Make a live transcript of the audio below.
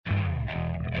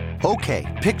Okay,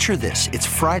 picture this. It's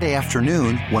Friday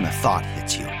afternoon when a thought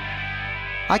hits you.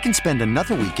 I can spend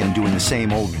another weekend doing the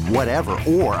same old whatever,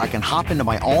 or I can hop into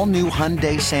my all-new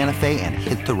Hyundai Santa Fe and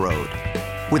hit the road.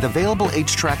 With available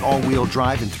H-Track all-wheel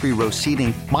drive and 3-row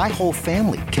seating, my whole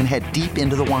family can head deep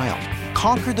into the wild.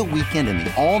 Conquer the weekend in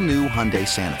the all-new Hyundai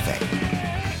Santa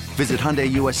Fe. Visit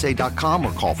HyundaiUSA.com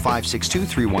or call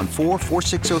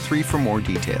 562-314-4603 for more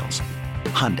details.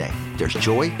 Hyundai, there's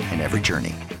joy in every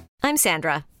journey. I'm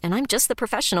Sandra, and I'm just the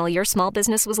professional your small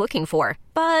business was looking for.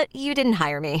 But you didn't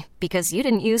hire me because you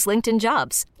didn't use LinkedIn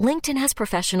Jobs. LinkedIn has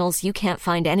professionals you can't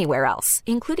find anywhere else,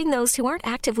 including those who aren't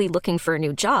actively looking for a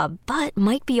new job, but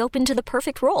might be open to the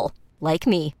perfect role, like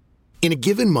me. In a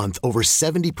given month, over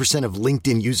 70% of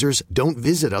LinkedIn users don't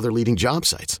visit other leading job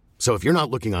sites. So if you're not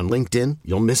looking on LinkedIn,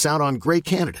 you'll miss out on great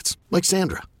candidates like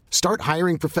Sandra. Start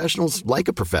hiring professionals like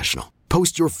a professional.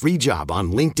 Post your free job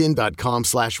on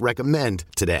linkedin.com/recommend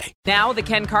today. Now the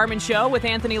Ken Carman Show with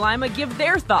Anthony Lima give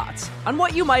their thoughts on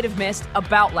what you might have missed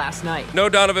about last night. No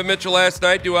Donovan Mitchell last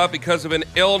night due out because of an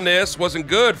illness. Wasn't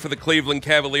good for the Cleveland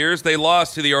Cavaliers. They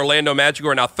lost to the Orlando Magic, who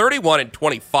are now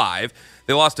 31-25.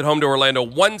 They lost at home to Orlando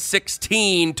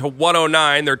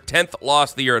 116-109. Their 10th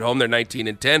loss of the year at home. They're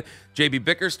 19-10. JB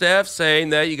Bickerstaff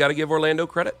saying that you got to give Orlando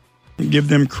credit. Give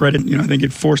them credit. I think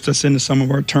it forced us into some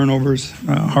of our turnovers.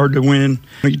 Hard to win.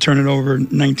 You turn it over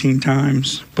 19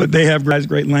 times. But they have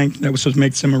great length. That was what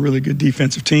makes them a really good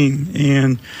defensive team.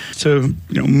 And to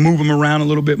move them around a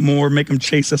little bit more, make them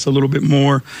chase us a little bit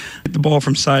more, get the ball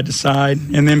from side to side,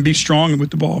 and then be strong with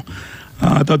the ball.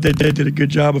 I thought they did a good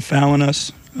job of fouling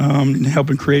us and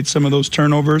helping create some of those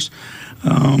turnovers,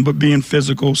 but being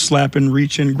physical, slapping,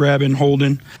 reaching, grabbing,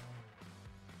 holding.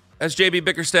 As JB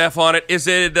Bickerstaff on it, is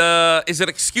it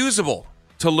excusable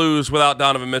to lose without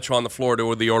Donovan Mitchell on the floor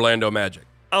to the Orlando Magic?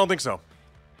 I don't think so.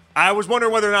 I was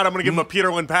wondering whether or not I'm going to give him a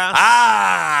Peterlin pass.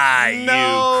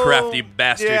 You crafty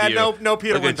bastard. Yeah, you. no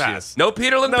Peterlin pass. No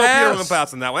Peterlin pass? No Peterlin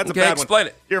pass on that one. That's a bad one. Explain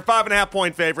it. You're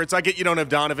 5.5-point favorites. I get you don't have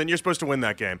Donovan. You're supposed to win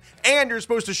that game. And you're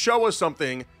supposed to show us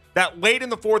something that late in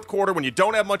the fourth quarter when you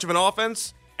don't have much of an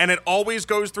offense and it always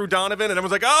goes through Donovan and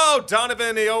everyone's like, oh,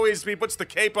 Donovan, he puts the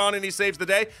cape on and he saves the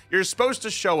day. You're supposed to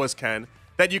show us, Ken,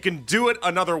 that you can do it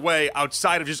another way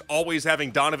outside of just always having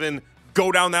Donovan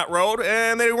go down that road,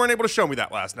 and they weren't able to show me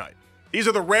that last night. These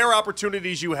are the rare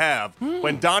opportunities you have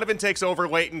when Donovan takes over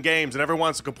late in games and everyone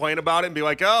wants to complain about it and be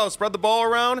like, oh, spread the ball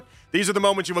around. These are the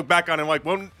moments you look back on and like,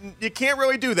 well, you can't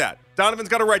really do that. Donovan's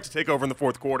got a right to take over in the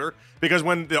fourth quarter because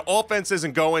when the offense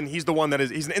isn't going, he's the one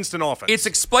he's an instant offense. It's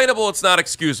explainable. It's not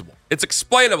excusable. It's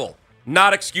explainable,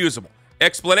 not excusable.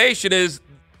 Explanation is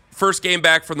first game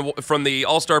back from the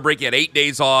All-Star break. You had 8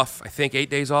 days off. I think 8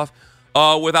 days off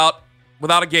without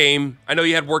a game. I know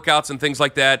you had workouts and things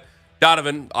like that.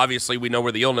 Donovan, obviously, we know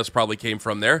where the illness probably came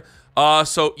from there.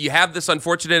 So you have this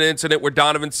unfortunate incident where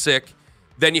Donovan's sick.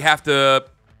 Then you have to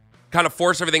kind of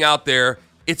force everything out there.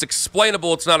 It's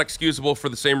explainable. It's not excusable for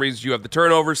the same reasons you have the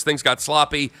turnovers. Things got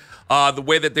sloppy. The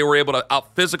way that they were able to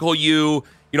out-physical you,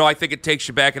 I think it takes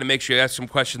you back and it makes you ask some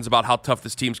questions about how tough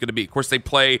this team's going to be. Of course, they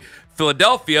play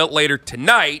Philadelphia later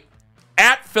tonight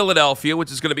at Philadelphia,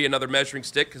 which is going to be another measuring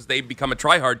stick because they become a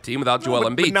try-hard team without Joel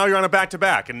Embiid. But now you're on a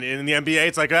back-to-back. And in the NBA,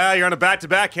 it's like, you're on a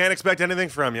back-to-back. Can't expect anything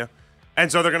from you.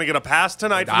 And so they're going to get a pass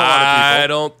tonight from a lot of people. I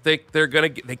don't think they're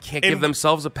going to – they can't give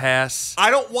themselves a pass.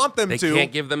 I don't want them to. They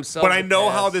can't give themselves But I know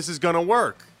how this is going to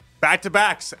work.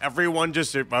 Back-to-backs. Everyone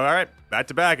just – all right,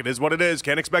 back-to-back. It is what it is.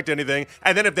 Can't expect anything.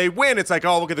 And then if they win, it's like,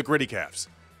 oh, look at the gritty Cavs.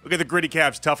 Look at the gritty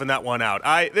Cavs toughen that one out.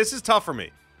 This is tough for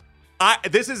me.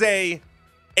 This is a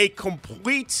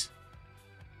complete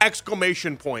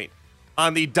exclamation point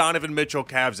on the Donovan Mitchell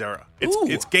Cavs era.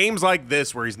 It's games like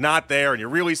this where he's not there and you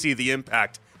really see the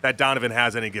impact that Donovan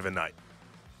has any given night.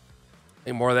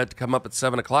 Hey, more of that to come up at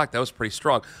 7 o'clock. That was pretty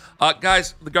strong.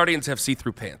 Guys, the Guardians have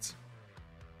see-through pants.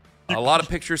 A lot of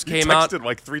pictures came out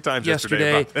like 3 times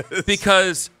yesterday about this.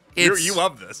 Because you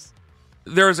love this.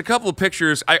 There was a couple of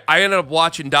pictures. I ended up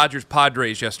watching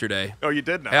Dodgers-Padres yesterday. Oh, you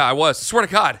did now? Yeah, I was. I swear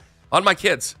to God. On my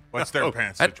kids. What's their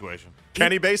pants situation?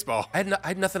 Kenny baseball. I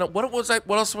had nothing. What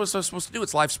else was I supposed to do?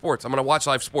 It's live sports. I'm going to watch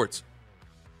live sports.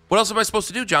 What else am I supposed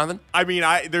to do, Jonathan? I mean,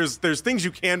 there's things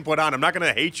you can put on. I'm not going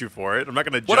to hate you for it. I'm not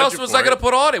going to judge you for it. What else was I going to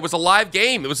put on? It was a live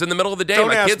game. It was in the middle of the day.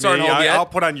 My kids aren't home yet. I'll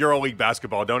put on EuroLeague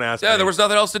basketball. Don't ask me. Yeah, there was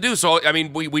nothing else to do. So, I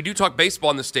mean, we do talk baseball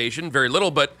on the station, very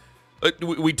little, but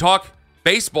we talk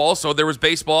baseball, so there was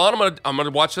baseball on. I'm going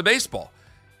to watch the baseball.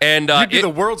 And you'd be the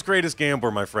world's greatest gambler,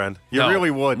 my friend. You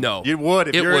really would. No, you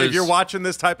would. If you're watching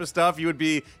this type of stuff, you'd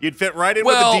fit right in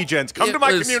with the D-Gens. Come to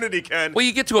my community, Ken. Well,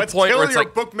 you get to a point where it's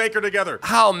like bookmaker together.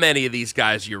 How many of these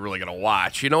guys are you really going to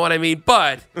watch? You know what I mean?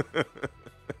 But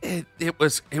it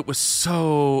was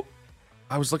so.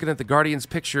 I was looking at the Guardians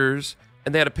pictures,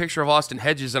 and they had a picture of Austin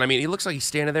Hedges, and I mean, he looks like he's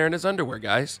standing there in his underwear,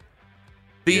 guys.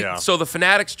 So the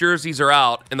Fanatics jerseys are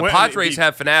out, and the Padres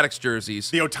have Fanatics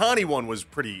jerseys. The Ohtani one was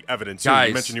pretty evident too. Guys,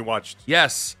 you mentioned you watched.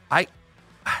 Yes,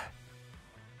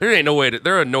 there ain't no way to.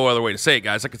 There are no other way to say it,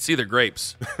 guys. I could see their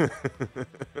grapes.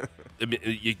 I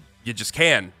mean, you just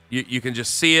can. You can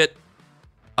just see it.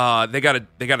 They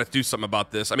gotta do something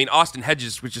about this. I mean, Austin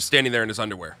Hedges was just standing there in his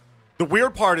underwear. The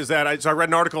weird part is that I read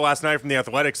an article last night from The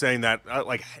Athletic saying that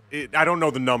I don't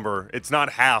know the number. It's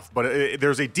not half, but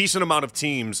there's a decent amount of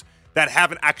teams that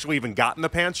haven't actually even gotten the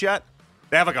pants yet.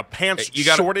 They have like a pants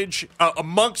shortage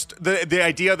amongst the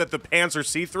idea that the pants are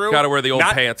see-through. Got to wear the old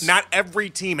pants. Not every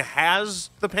team has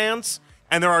the pants,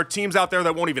 and there are teams out there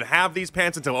that won't even have these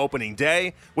pants until opening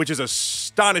day, which is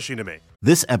astonishing to me.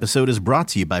 This episode is brought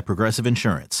to you by Progressive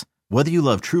Insurance. Whether you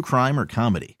love true crime or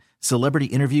comedy, celebrity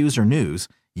interviews or news,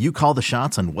 you call the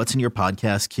shots on what's in your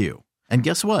podcast queue. And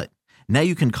guess what? Now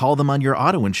you can call them on your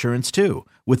auto insurance too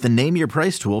with the Name Your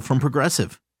Price tool from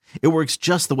Progressive. It works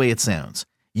just the way it sounds.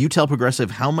 You tell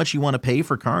Progressive how much you want to pay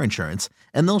for car insurance,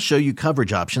 and they'll show you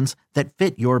coverage options that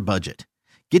fit your budget.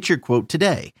 Get your quote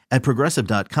today at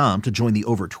Progressive.com to join the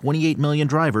over 28 million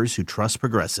drivers who trust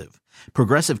Progressive.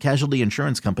 Progressive Casualty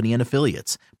Insurance Company and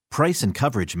Affiliates. Price and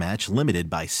coverage match limited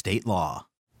by state law.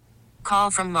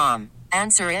 Call from mom.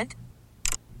 Answer it.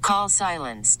 Call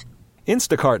silenced.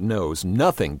 Instacart knows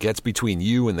nothing gets between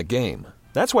you and the game.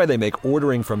 That's why they make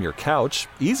ordering from your couch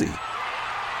easy.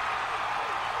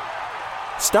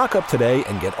 Stock up today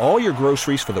and get all your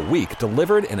groceries for the week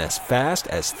delivered in as fast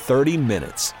as 30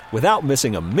 minutes without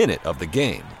missing a minute of the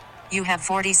game. You have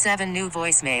 47 new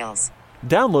voicemails.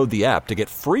 Download the app to get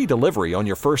free delivery on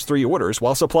your first 3 orders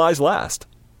while supplies last.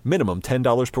 Minimum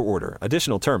 $10 per order.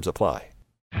 Additional terms apply.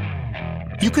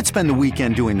 You could spend the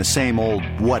weekend doing the same old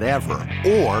whatever,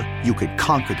 or you could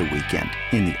conquer the weekend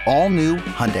in the all-new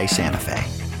Hyundai Santa Fe.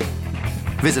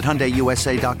 Visit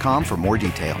HyundaiUSA.com for more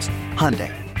details.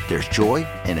 Hyundai, there's joy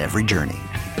in every journey.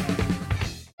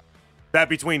 That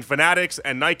between Fanatics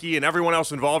and Nike and everyone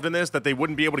else involved in this, that they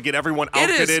wouldn't be able to get everyone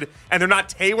outfitted, and they're not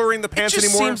tailoring the pants anymore?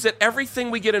 It just seems that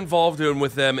everything we get involved in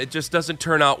with them, it just doesn't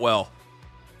turn out well.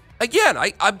 Again,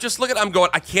 I'm just looking, I'm going,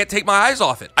 I can't take my eyes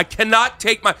off it. I cannot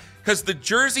take my... Because the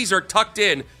jerseys are tucked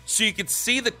in, so you can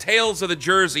see the tails of the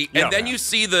jersey, and then you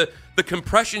see the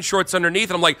compression shorts underneath,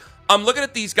 and I'm like, I'm looking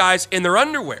at these guys in their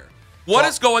underwear. What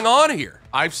is going on here?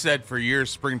 I've said for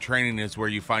years, spring training is where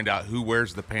you find out who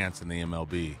wears the pants in the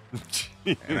MLB.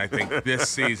 And I think this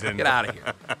season... Get out of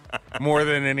here. More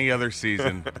than any other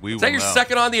season, we will Is that your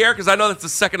second on the air? Because I know that's the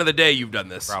second of the day you've done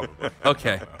this. Probably.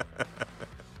 Okay.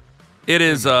 It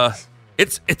is...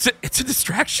 It's a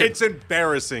distraction. It's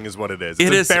embarrassing, is what it is.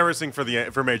 It's embarrassing for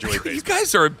Major League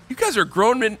Baseball. You guys are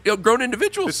grown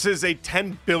individuals. This is a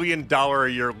 $10 billion a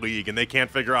year league, and they can't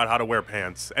figure out how to wear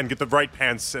pants and get the right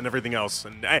pants and everything else.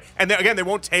 And again, they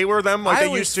won't tailor them like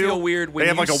they used to. Feel weird when they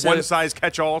have like a one size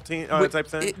catch-all team type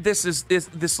thing.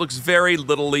 This looks very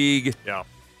little league. Yeah.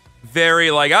 Very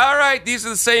like, all right, these are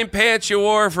the same pants you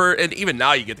wore for, and even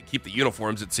now you get to keep the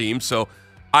uniforms. It seems so.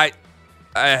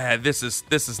 This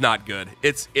is not good.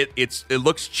 It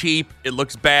looks cheap. It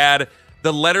looks bad.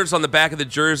 The letters on the back of the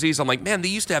jerseys, I'm like, man, they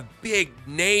used to have big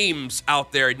names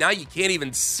out there. Now you can't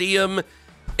even see them.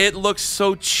 It looks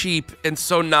so cheap and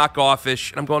so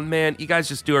knockoff-ish. And I'm going, man, you guys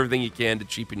just do everything you can to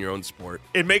cheapen your own sport.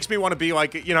 It makes me want to be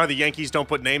like, you know how the Yankees don't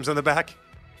put names on the back?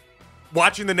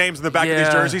 Watching the names on the back of these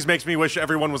jerseys makes me wish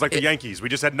everyone was like the Yankees. We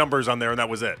just had numbers on there and that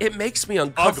was it. It makes me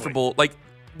uncomfortable. Ugly. Like,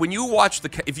 when you watch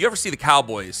if you ever see the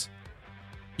Cowboys,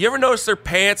 you ever notice their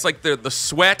pants, like the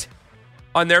sweat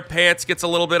on their pants gets a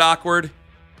little bit awkward?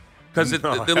 Because it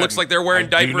looks like they're wearing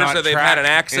diapers or they've had an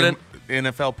accident.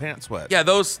 NFL pant sweat. Yeah,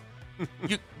 those,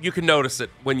 you can notice it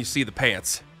when you see the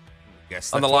pants. Guess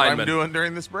that's on the what lineman. I'm doing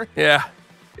during this break. Yeah.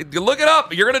 You look it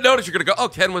up. You're going to notice. You're going to go, oh,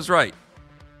 Ken was right.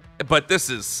 But this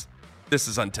is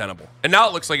untenable. And now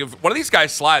it looks like if one of these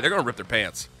guys slide, they're going to rip their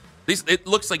pants. It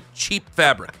looks like cheap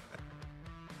fabric.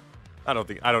 I don't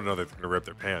know that they're going to rip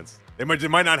their pants. They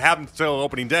might not have them until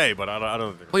opening day, but I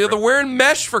don't think. Well, they're wearing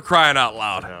mesh for crying out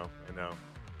loud. I know.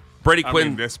 Brady Quinn. I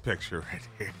mean, this picture right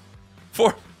here.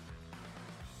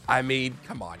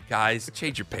 Come on, guys,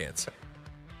 change your pants.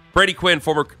 Brady Quinn,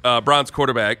 former Browns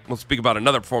quarterback. We'll speak about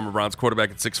another former Browns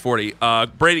quarterback at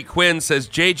 640. Brady Quinn says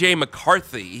JJ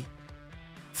McCarthy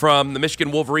from the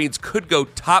Michigan Wolverines could go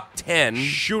top 10.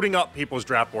 Shooting up people's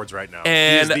draft boards right now.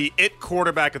 And he is the it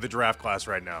quarterback of the draft class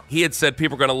right now. He had said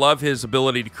people are going to love his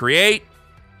ability to create.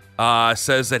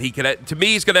 says that he's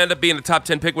going to end up being a top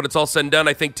 10 pick when it's all said and done.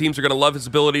 I think teams are going to love his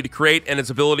ability to create and his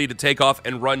ability to take off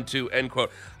and run too, end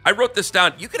quote. I wrote this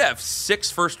down. You could have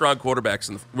 6 first-round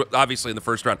quarterbacks, obviously, in the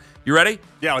first round. You ready?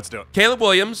 Yeah, let's do it. Caleb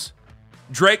Williams,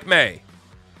 Drake May,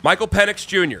 Michael Penix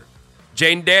Jr.,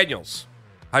 Jane Daniels,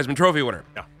 Heisman Trophy winner.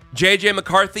 Yeah. JJ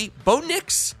McCarthy. Bo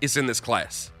Nix is in this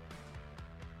class.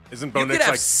 Isn't Bo Nix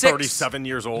like 37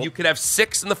 years old? You could have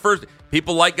 6 in the first.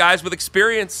 People like guys with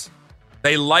experience.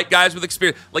 They like guys with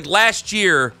experience. Like last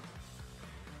year,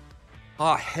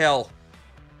 the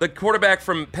quarterback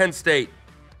from Penn State,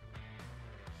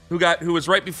 who was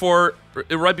right before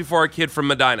our kid from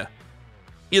Medina.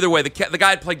 Either way, the guy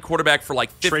had played quarterback for like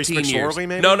 15 years.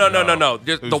 Maybe? No.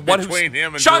 The one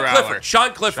who's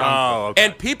Sean Clifford. Oh, okay.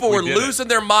 And people were losing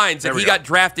their minds that he got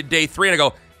drafted day 3. And I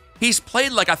go, he's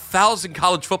played like 1,000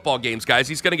 college football games, guys.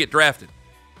 He's going to get drafted.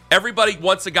 Everybody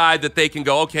wants a guy that they can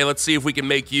go, okay, let's see if we can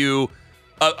make you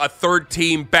a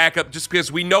third-team backup, just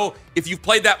because we know if you've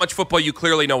played that much football, you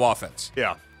clearly know offense.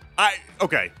 Yeah.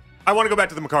 I want to go back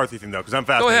to the McCarthy thing, though, because I'm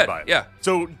fascinated by it. Yeah.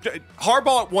 So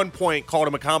Harbaugh at one point called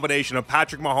him a combination of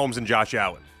Patrick Mahomes and Josh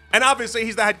Allen. And obviously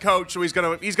he's the head coach, so he's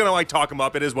gonna like talk him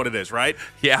up. It is what it is, right?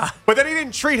 Yeah. But then he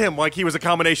didn't treat him like he was a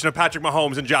combination of Patrick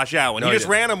Mahomes and Josh Allen. He just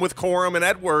ran him with Corum and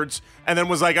Edwards, and then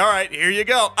was like, "All right, here you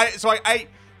go."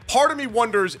 Part of me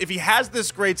wonders if he has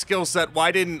this great skill set,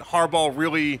 why didn't Harbaugh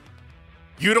really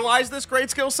utilize this great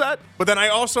skill set? But then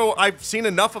I've seen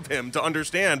enough of him to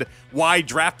understand why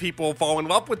draft people fall in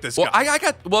love with this guy.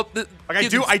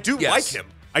 I do like him.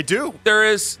 I do.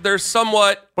 There's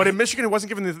somewhat, but in Michigan, it wasn't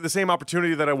given the same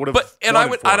opportunity that I would have.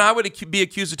 I would be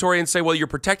accusatory and say, well, you're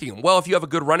protecting him. Well, if you have a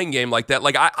good running game like that,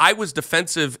 like I was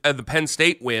defensive of the Penn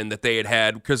State win that they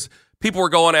had because people were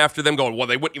going after them, going, well,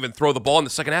 they wouldn't even throw the ball in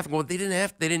the second half. Well, they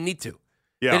didn't need to.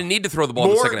 Yeah. They didn't need to throw the ball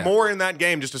in the second half. More in that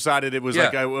game just decided it was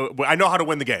like, I know how to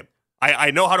win the game.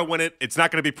 I know how to win it. It's not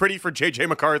going to be pretty for JJ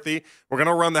McCarthy. We're going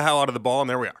to run the hell out of the ball, and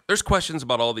there we are. There's questions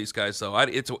about all these guys, though.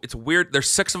 It's weird. There's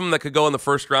 6 of them that could go in the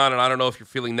first round, and I don't know if you're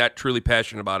feeling that truly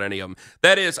passionate about any of them.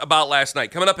 That is about last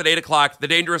night. Coming up at 8 o'clock, the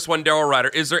dangerous one, Darryl Ryder.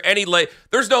 Is there any leg?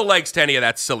 There's no legs to any of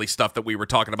that silly stuff that we were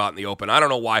talking about in the open. I don't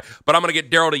know why, but I'm going to get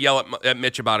Darryl to yell at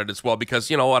Mitch about it as well, because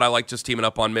you know what? I like just teaming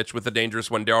up on Mitch with the dangerous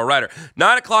one, Darryl Ryder.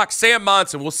 9 o'clock, Sam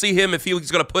Monson. We'll see him if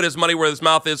he's going to put his money where his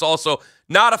mouth is. Also,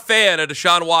 not a fan of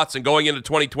Deshaun Watson going into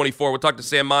 2024. We'll talk to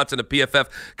Sam Monson at PFF.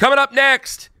 Coming up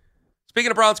next,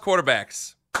 speaking of Browns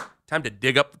quarterbacks, time to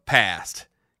dig up the past.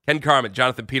 Ken Carman,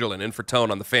 Jonathan Peterlin, in for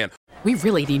Tone on the Fan. We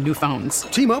really need new phones.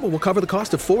 T-Mobile will cover the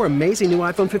cost of 4 amazing new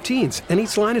iPhone 15s, and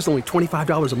each line is only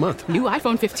 $25 a month. New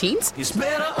iPhone 15s? It's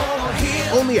better over here.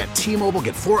 Only at T-Mobile,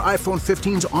 get 4 iPhone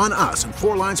 15s on us and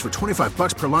 4 lines for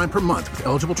 $25 per line per month with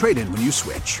eligible trade-in when you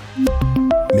switch.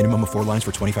 Minimum of 4 lines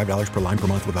for $25 per line per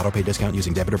month with autopay discount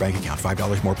using debit or bank account.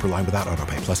 $5 more per line without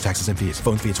autopay, plus taxes and fees.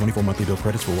 Phone fee at 24 monthly bill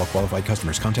credits for well-qualified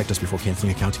customers. Contact us before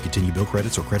canceling account to continue bill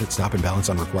credits or credit stop and balance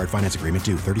on required finance agreement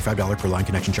due. $35 per line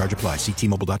connection charge applies. See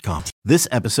T-Mobile.com. This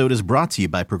episode is brought to you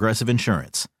by Progressive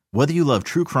Insurance. Whether you love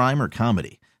true crime or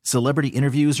comedy, celebrity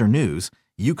interviews or news,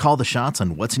 you call the shots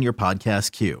on what's in your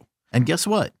podcast queue. And guess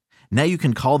what? Now you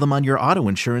can call them on your auto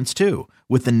insurance too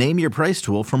with the Name Your Price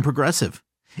tool from Progressive.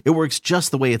 It works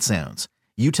just the way it sounds.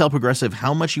 You tell Progressive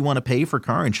how much you want to pay for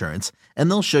car insurance,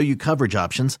 and they'll show you coverage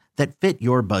options that fit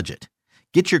your budget.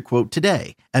 Get your quote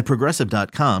today at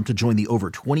Progressive.com to join the over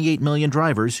 28 million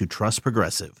drivers who trust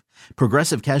Progressive.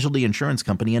 Progressive Casualty Insurance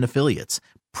Company and Affiliates.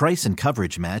 Price and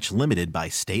coverage match limited by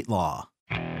state law.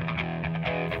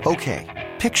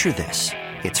 Okay, picture this.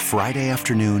 It's Friday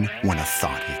afternoon when a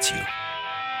thought hits you.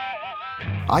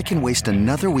 I can waste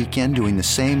another weekend doing the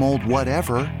same old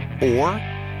whatever, or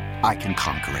I can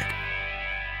conquer it.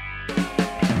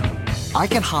 I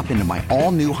can hop into my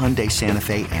all-new Hyundai Santa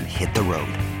Fe and hit the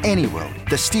road. Any road.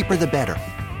 The steeper, the better.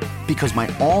 Because my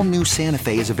all-new Santa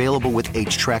Fe is available with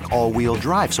H-Track all-wheel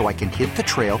drive, so I can hit the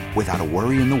trail without a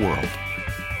worry in the world.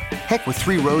 Heck, with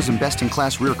 3 rows and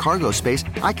best-in-class rear cargo space,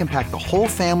 I can pack the whole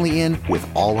family in with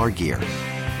all our gear.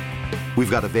 We've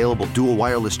got available dual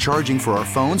wireless charging for our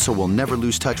phones, so we'll never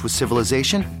lose touch with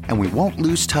civilization, and we won't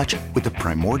lose touch with the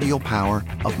primordial power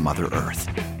of Mother Earth.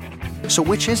 So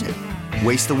which is it?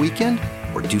 Waste the weekend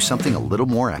or do something a little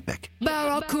more epic?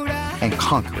 And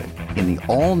conquer it in the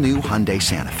all-new Hyundai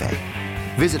Santa Fe.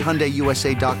 Visit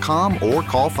HyundaiUSA.com or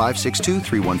call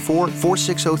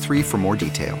 562-314-4603 for more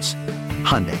details.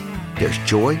 Hyundai, there's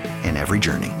joy in every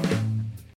journey.